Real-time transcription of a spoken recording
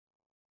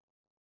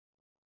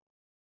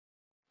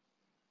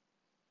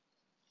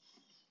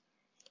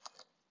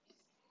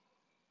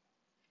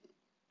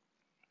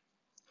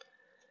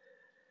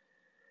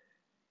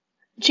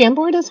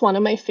Jamboard is one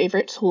of my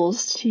favorite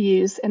tools to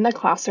use in the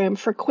classroom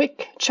for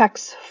quick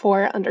checks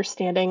for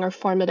understanding or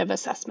formative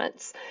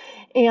assessments.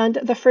 And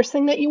the first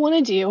thing that you want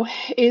to do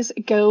is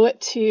go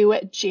to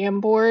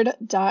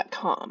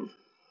jamboard.com.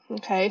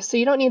 Okay, so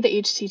you don't need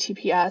the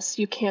HTTPS.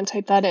 You can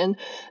type that in,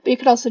 but you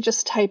could also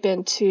just type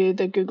into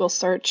the Google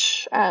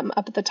search up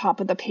at the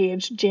top of the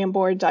page,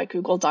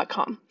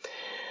 jamboard.google.com.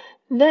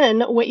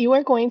 Then what you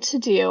are going to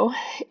do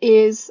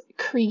is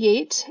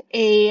create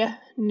a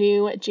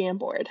new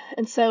Jamboard.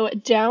 And so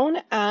down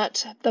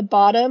at the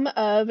bottom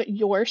of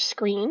your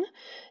screen,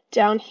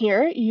 down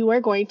here, you are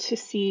going to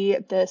see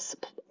this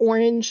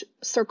orange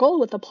circle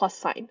with a plus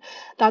sign.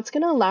 That's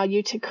going to allow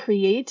you to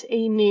create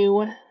a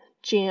new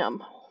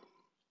Jam.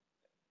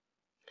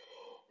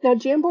 Now,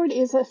 Jamboard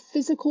is a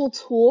physical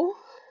tool,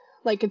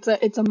 like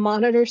it's a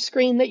monitor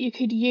screen that you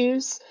could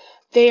use.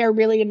 They are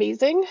really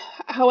amazing.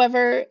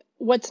 However,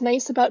 what's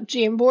nice about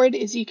Jamboard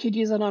is you could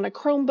use it on a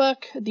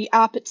Chromebook, the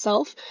app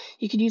itself.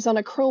 You could use it on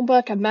a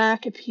Chromebook, a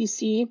Mac, a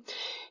PC.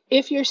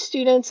 If your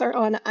students are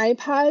on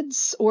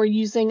iPads or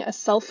using a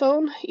cell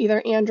phone,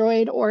 either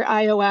Android or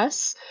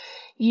iOS,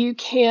 you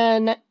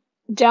can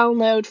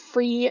download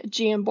free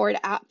Jamboard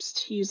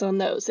apps to use on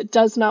those. It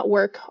does not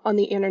work on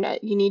the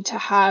internet. You need to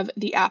have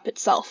the app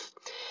itself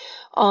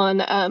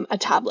on a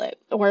tablet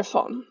or a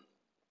phone.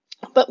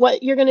 But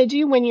what you're going to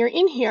do when you're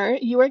in here,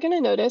 you are going to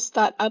notice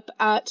that up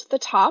at the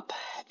top,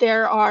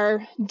 there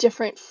are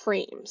different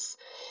frames.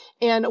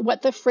 And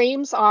what the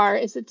frames are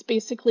is it's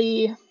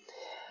basically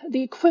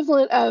the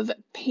equivalent of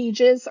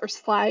pages or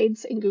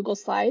slides in Google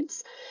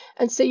Slides.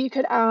 And so you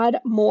could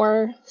add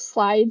more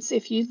slides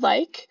if you'd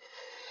like.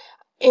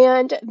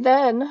 And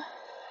then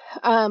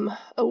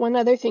one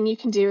other thing you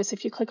can do is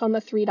if you click on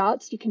the three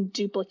dots, you can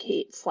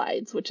duplicate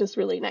slides, which is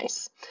really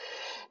nice.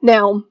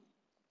 Now,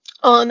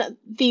 on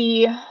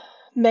the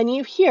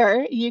menu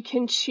here, you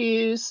can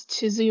choose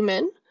to zoom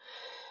in.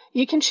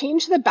 You can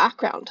change the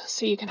background.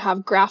 So you can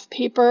have graph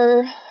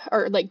paper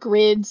or like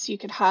grids. You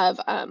could have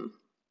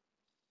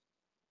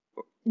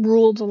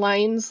ruled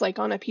lines like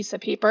on a piece of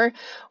paper,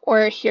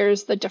 or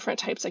here's the different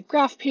types of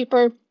graph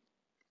paper.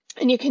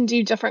 And you can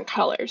do different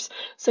colors.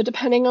 So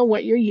depending on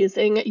what you're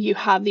using, you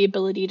have the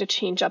ability to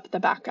change up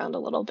the background a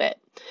little bit.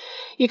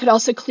 You could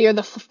also clear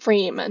the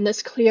frame, and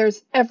this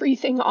clears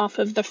everything off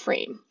of the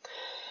frame.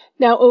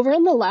 Now over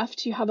on the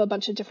left, you have a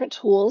bunch of different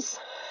tools.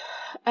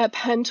 A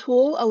pen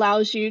tool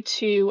allows you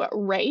to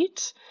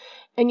write.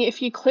 And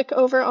if you click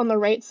over on the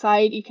right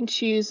side, you can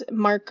choose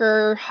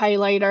marker,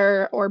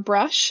 highlighter, or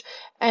brush,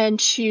 and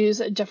choose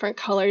different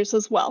colors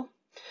as well.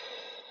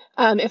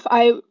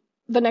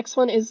 The next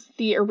one is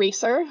the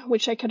eraser,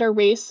 which I could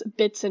erase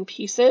bits and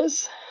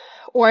pieces,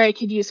 or I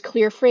could use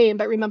clear frame,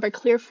 but remember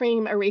clear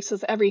frame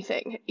erases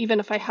everything, even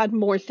if I had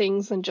more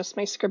things than just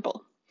my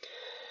scribble.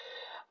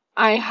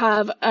 I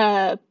have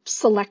a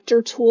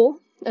selector tool,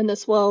 and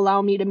this will allow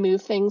me to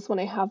move things when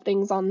I have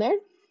things on there.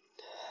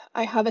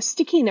 I have a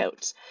sticky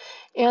note,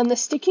 and the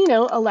sticky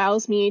note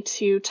allows me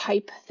to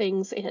type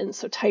things in,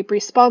 so type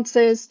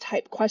responses,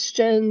 type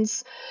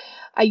questions.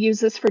 I use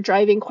this for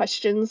driving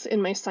questions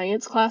in my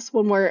science class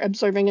when we're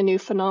observing a new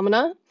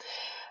phenomena.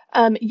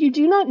 You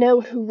do not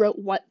know who wrote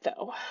what,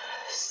 though.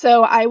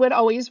 So I would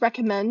always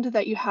recommend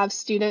that you have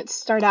students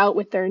start out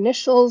with their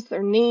initials,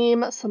 their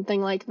name,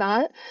 something like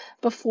that,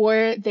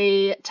 before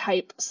they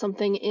type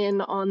something in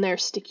on their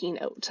sticky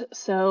note.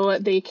 So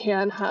they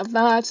can have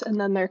that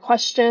and then their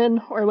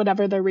question or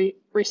whatever their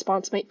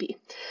response might be.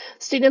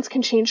 Students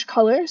can change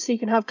color, so you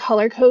can have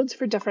color codes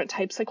for different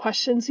types of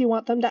questions you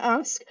want them to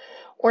ask,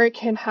 or it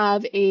can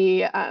have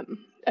a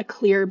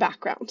clear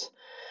background.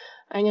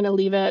 I'm going to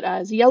leave it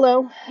as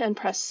yellow and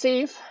press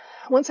save.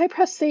 Once I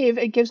press save,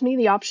 it gives me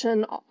the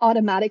option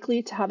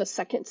automatically to have a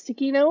second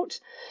sticky note.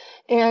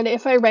 And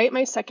if I write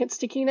my second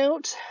sticky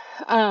note,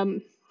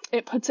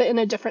 it puts it in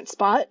a different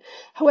spot.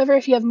 However,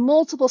 if you have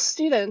multiple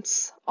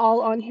students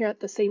all on here at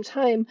the same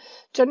time,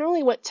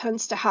 generally what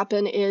tends to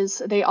happen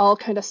is they all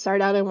kind of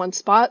start out in one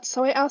spot.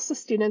 So I ask the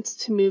students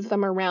to move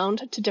them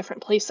around to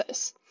different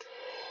places.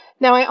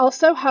 Now I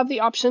also have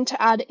the option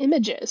to add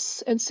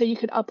images, and so you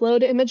could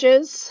upload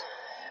images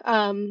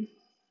from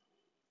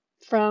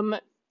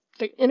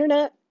the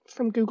internet,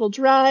 from Google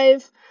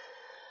Drive,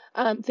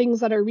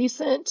 things that are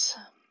recent,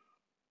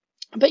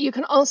 but you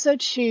can also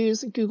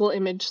choose Google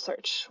Image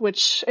Search,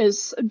 which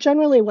is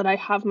generally what I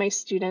have my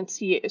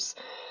students use.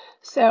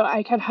 So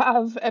I could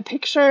have a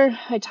picture,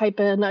 I type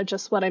in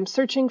just what I'm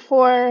searching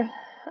for,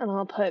 and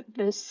I'll put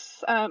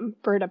this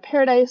bird of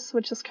paradise,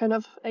 which is kind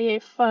of a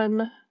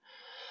fun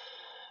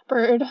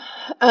bird,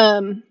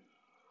 and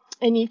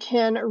you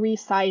can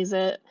resize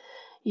it,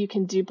 you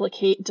can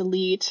duplicate,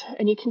 delete,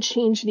 and you can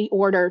change the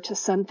order to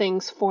send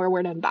things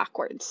forward and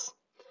backwards.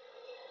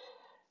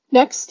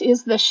 Next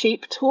is the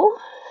shape tool,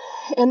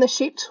 and the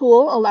shape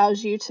tool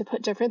allows you to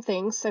put different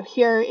things. So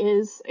here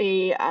is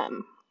a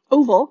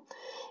oval.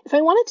 If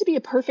I want it to be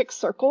a perfect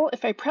circle,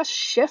 if I press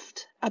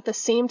shift at the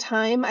same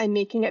time I'm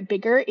making it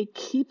bigger, it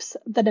keeps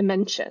the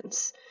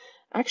dimensions.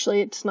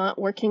 Actually, it's not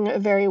working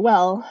very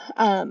well.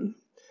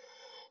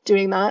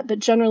 doing that, but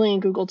generally in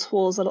Google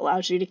Tools it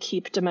allows you to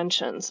keep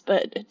dimensions,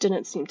 but it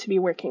didn't seem to be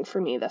working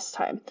for me this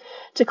time.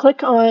 To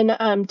click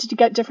on, to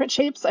get different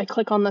shapes, I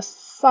click on the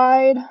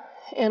side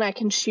and I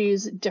can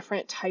choose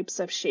different types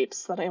of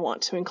shapes that I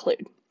want to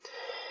include.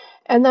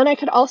 And then I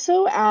could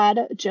also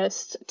add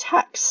just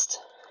text.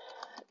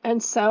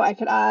 And so I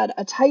could add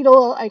a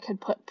title, I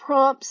could put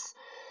prompts,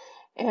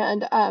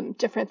 and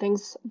different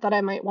things that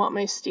I might want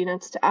my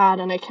students to add,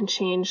 and I can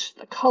change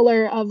the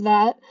color of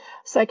that.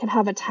 So I can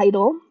have a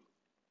title.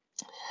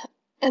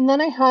 And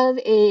then I have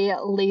a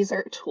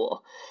laser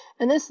tool.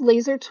 And this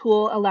laser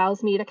tool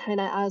allows me to kind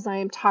of, as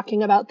I'm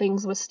talking about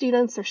things with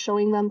students or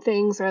showing them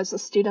things, or as the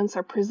students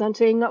are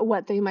presenting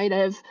what they might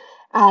have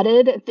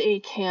added, they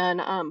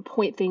can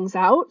point things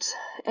out,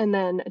 and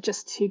then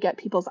just to get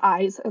people's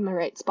eyes in the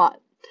right spot.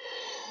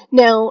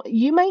 Now,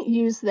 you might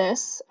use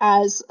this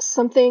as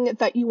something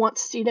that you want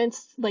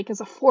students, like as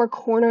a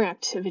four-corner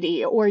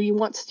activity, or you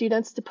want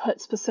students to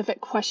put specific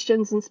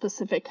questions in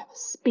specific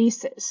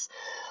spaces.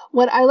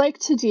 What I like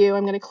to do,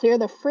 I'm going to clear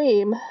the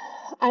frame,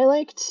 I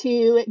like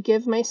to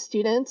give my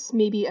students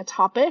maybe a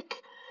topic.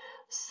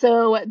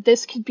 So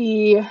this could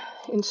be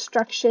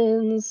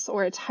instructions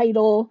or a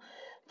title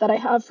that I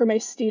have for my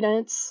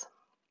students.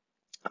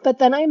 But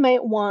then I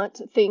might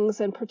want things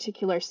in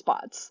particular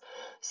spots.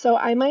 So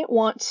I might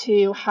want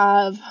to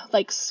have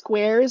like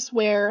squares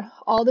where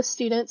all the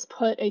students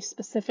put a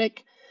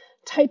specific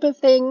type of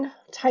thing,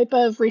 type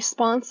of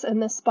response in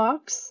this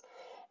box.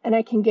 And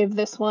I can give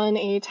this one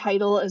a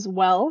title as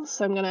well.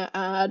 So I'm going to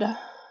add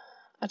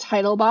a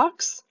title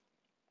box.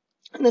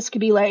 And this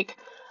could be like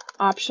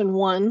option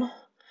 1.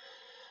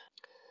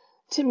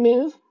 To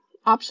move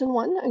option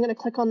 1, I'm going to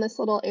click on this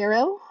little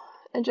arrow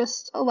and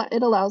just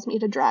it allows me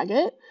to drag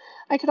it.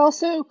 I could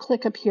also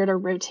click up here to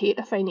rotate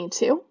if I need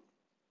to.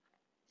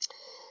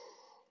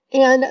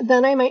 And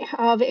then I might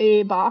have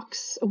a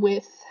box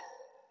with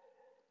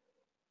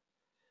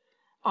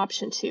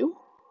option 2.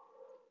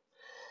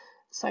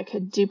 So I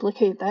could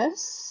duplicate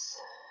this,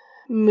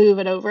 move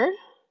it over,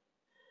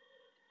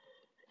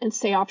 and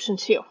say option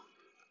 2.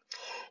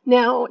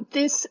 Now,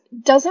 this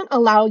doesn't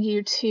allow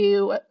you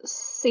to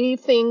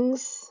save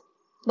things,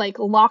 like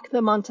lock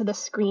them onto the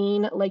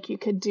screen like you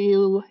could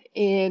do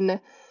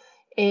in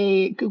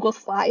a Google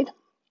slide.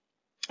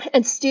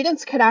 And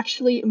students could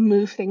actually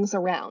move things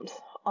around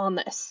on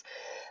this.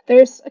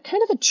 There's a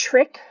kind of a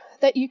trick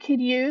that you could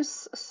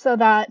use so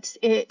that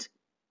it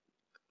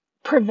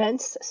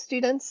prevents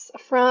students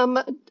from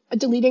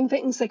deleting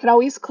things. They could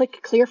always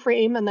click clear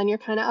frame and then you're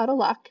kind of out of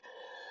luck.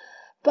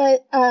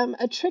 But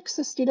a trick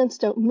so students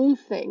don't move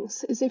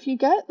things is if you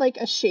get like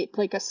a shape,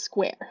 like a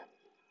square,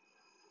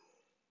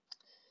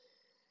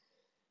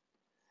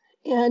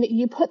 and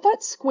you put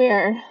that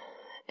square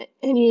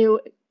and you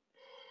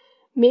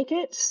make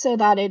it so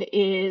that it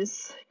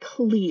is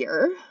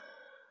clear.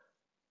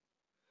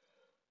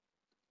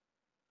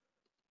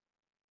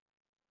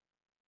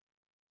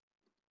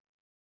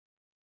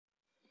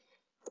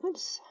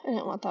 Oops, I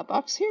didn't want that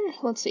box here.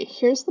 Let's see,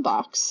 here's the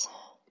box.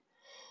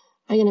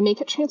 I'm going to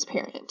make it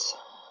transparent.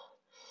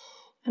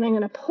 And I'm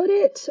going to put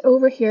it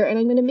over here and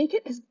I'm going to make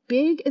it as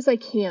big as I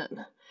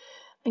can.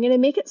 I'm going to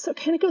make it so it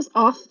kind of goes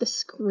off the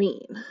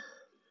screen.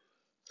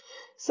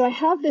 So I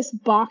have this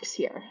box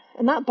here,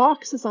 and that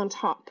box is on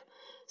top.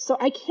 So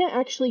I can't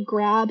actually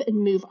grab and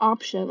move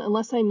option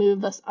unless I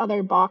move this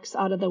other box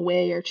out of the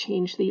way or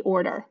change the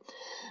order.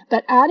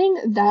 But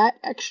adding that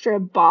extra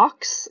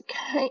box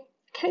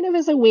kind of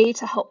is a way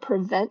to help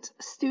prevent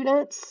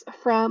students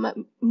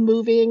from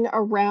moving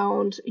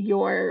around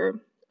your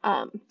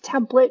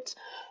template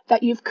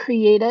that you've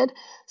created.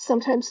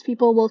 Sometimes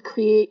people will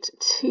create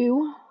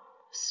 2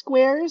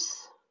 squares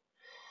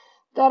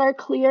that are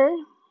clear.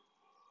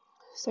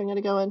 So I'm going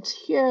to go into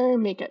here,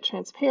 make it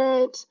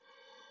transparent.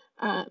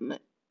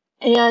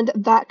 And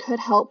that could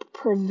help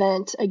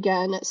prevent,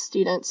 again,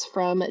 students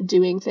from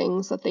doing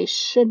things that they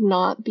should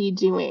not be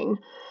doing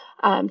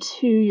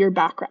to your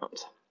background.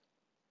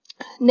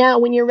 Now,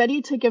 when you're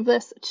ready to give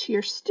this to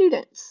your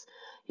students,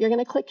 you're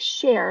going to click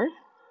Share.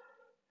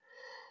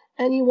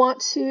 And you want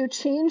to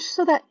change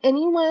so that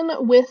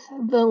anyone with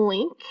the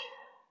link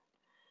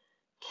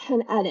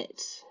can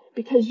edit,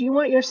 because you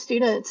want your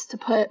students to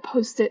put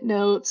post-it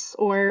notes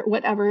or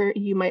whatever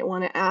you might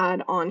want to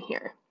add on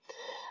here.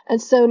 And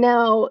so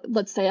now,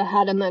 let's say I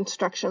had in the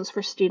instructions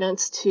for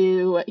students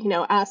to,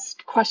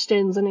 ask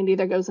questions and it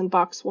either goes in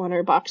box 1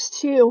 or box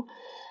 2,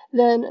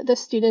 then the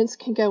students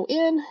can go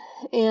in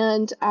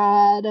and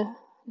add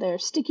their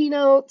sticky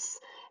notes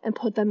and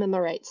put them in the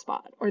right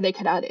spot, or they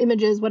could add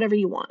images, whatever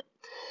you want.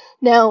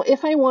 Now,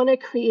 if I want to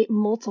create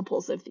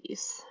multiples of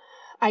these,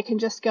 I can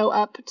just go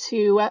up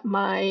to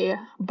my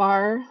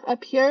bar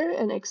up here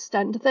and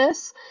extend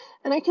this,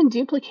 and I can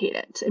duplicate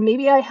it. And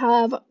maybe I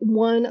have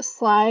 1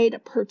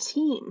 slide per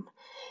team,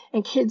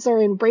 and kids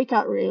are in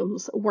breakout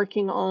rooms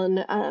working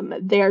on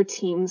their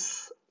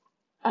team's,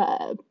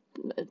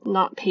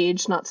 not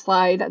page, not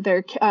slide,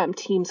 their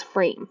team's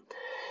frame.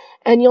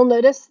 And you'll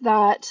notice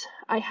that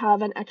I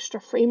have an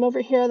extra frame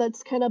over here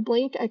that's kind of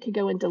blank. I could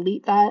go and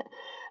delete that.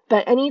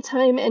 But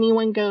anytime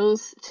anyone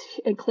goes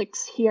and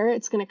clicks here,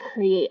 it's going to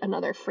create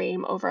another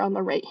frame over on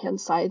the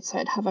right-hand side. So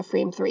I'd have a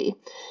frame 3.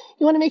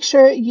 You want to make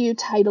sure you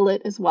title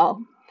it as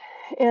well.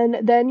 And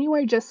then you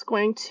are just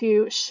going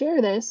to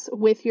share this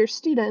with your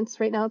students.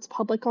 Right now it's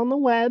public on the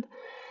web.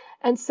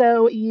 And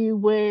so you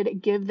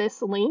would give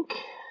this link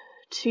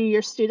to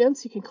your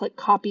students. You can click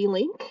copy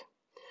link.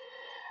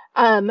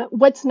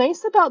 What's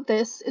nice about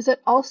this is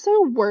it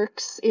also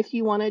works if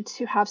you wanted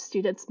to have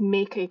students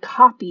make a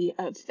copy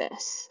of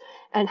this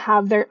and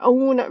have their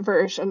own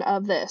version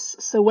of this.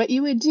 So what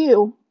you would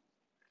do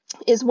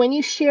is when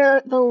you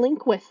share the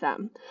link with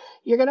them,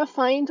 you're going to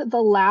find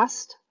the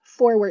last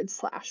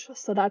 /.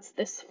 So that's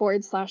this /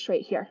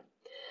 right here.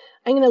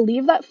 I'm going to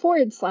leave that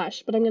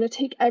 /, but I'm going to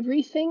take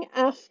everything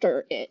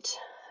after it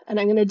and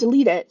I'm going to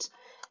delete it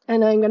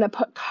and I'm going to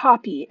put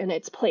copy in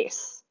its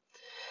place.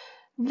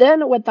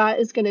 Then what that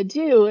is going to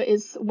do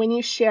is when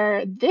you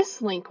share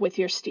this link with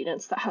your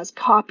students that has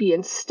copy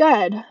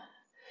instead,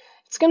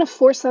 it's going to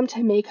force them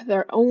to make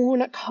their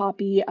own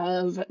copy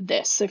of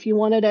this. So if you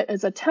wanted it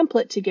as a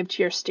template to give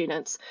to your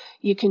students,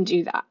 you can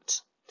do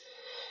that.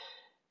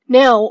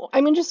 Now,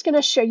 I'm just going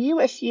to show you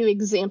a few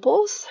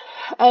examples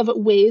of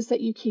ways that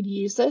you could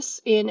use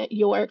this in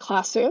your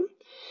classroom.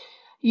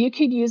 You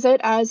could use it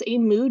as a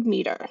mood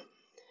meter.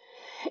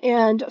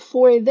 And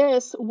for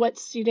this, what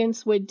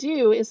students would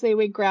do is they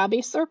would grab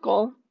a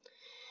circle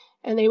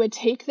and they would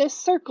take this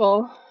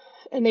circle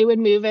and they would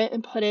move it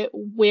and put it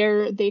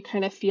where they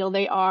kind of feel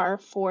they are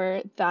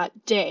for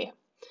that day.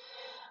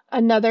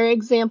 Another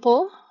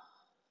example,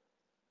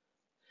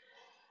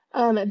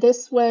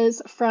 this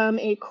was from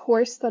a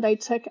course that I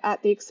took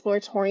at the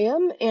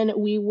Exploratorium, and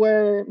we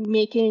were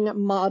making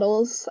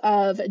models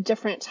of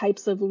different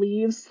types of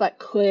leaves that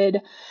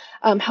could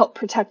help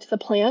protect the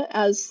plant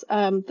as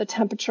the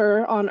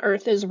temperature on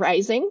Earth is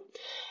rising.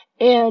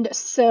 And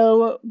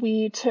so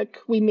we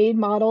made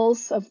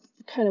models of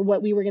kind of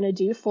what we were going to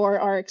do for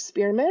our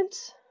experiment.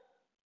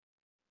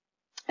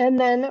 And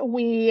then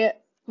we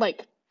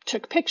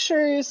took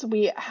pictures,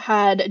 we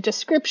had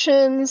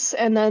descriptions,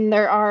 and then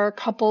there are a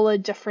couple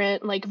of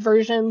different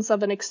versions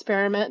of an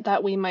experiment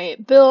that we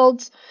might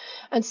build.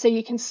 And so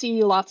you can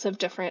see lots of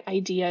different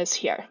ideas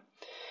here.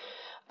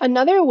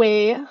 Another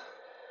way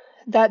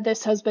that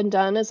this has been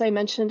done, as I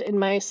mentioned in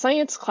my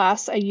science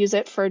class, I use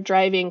it for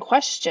driving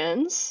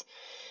questions.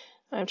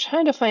 I'm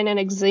trying to find an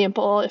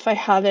example if I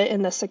have it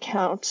in this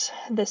account.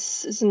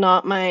 This is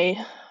not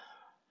my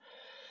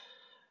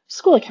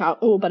school account.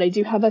 Oh, but I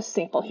do have a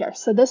sample here.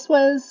 So this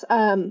was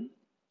a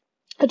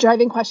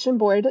driving question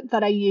board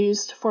that I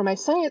used for my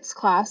science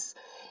class,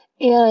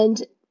 and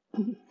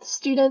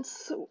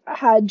students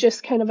had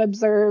just kind of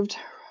observed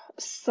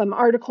some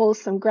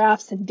articles, some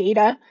graphs and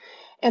data,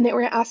 and they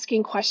were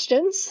asking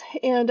questions,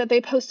 and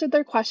they posted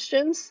their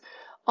questions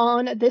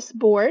on this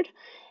board.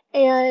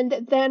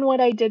 And then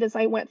what I did is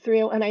I went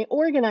through and I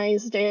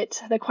organized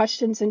the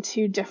questions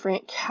into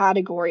different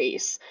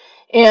categories.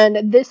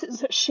 And this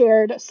is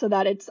shared so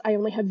that I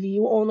only have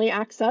view-only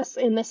access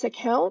in this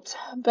account,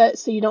 but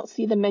so you don't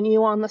see the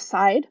menu on the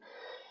side.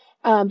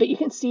 But you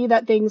can see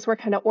that things were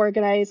kind of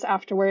organized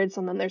afterwards,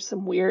 and then there's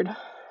some weird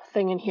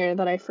thing in here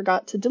that I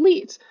forgot to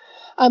delete.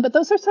 But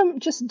those are some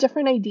just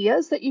different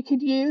ideas that you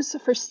could use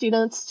for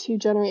students to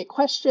generate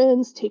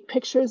questions, take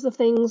pictures of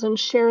things, and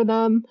share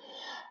them.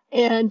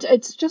 And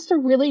it's just a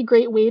really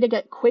great way to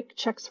get quick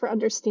checks for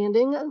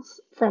understanding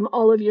from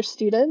all of your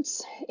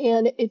students.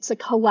 And it's a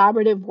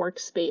collaborative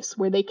workspace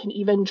where they can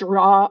even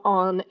draw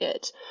on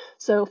it.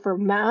 So for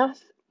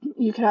math,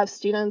 you can have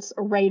students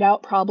write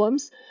out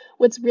problems.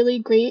 What's really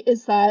great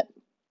is that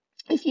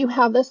if you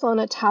have this on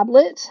a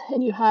tablet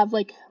and you have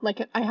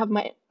I have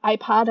my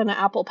iPad and an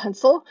Apple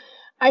Pencil,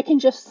 I can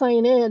just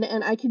sign in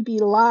and I could be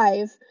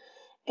live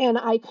and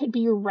I could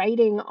be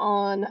writing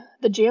on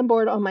the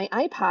Jamboard on my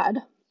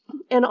iPad.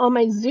 And on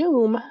my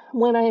Zoom,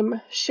 when I'm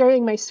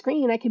sharing my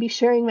screen, I could be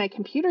sharing my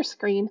computer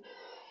screen,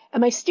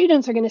 and my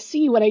students are going to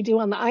see what I do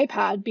on the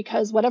iPad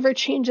because whatever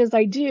changes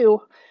I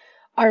do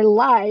are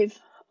live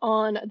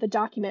on the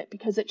document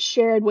because it's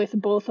shared with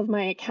both of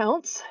my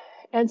accounts.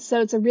 And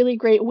so it's a really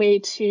great way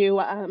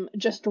to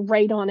just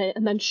write on it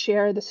and then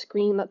share the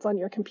screen that's on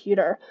your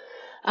computer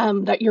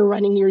that you're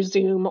running your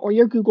Zoom or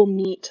your Google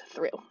Meet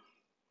through.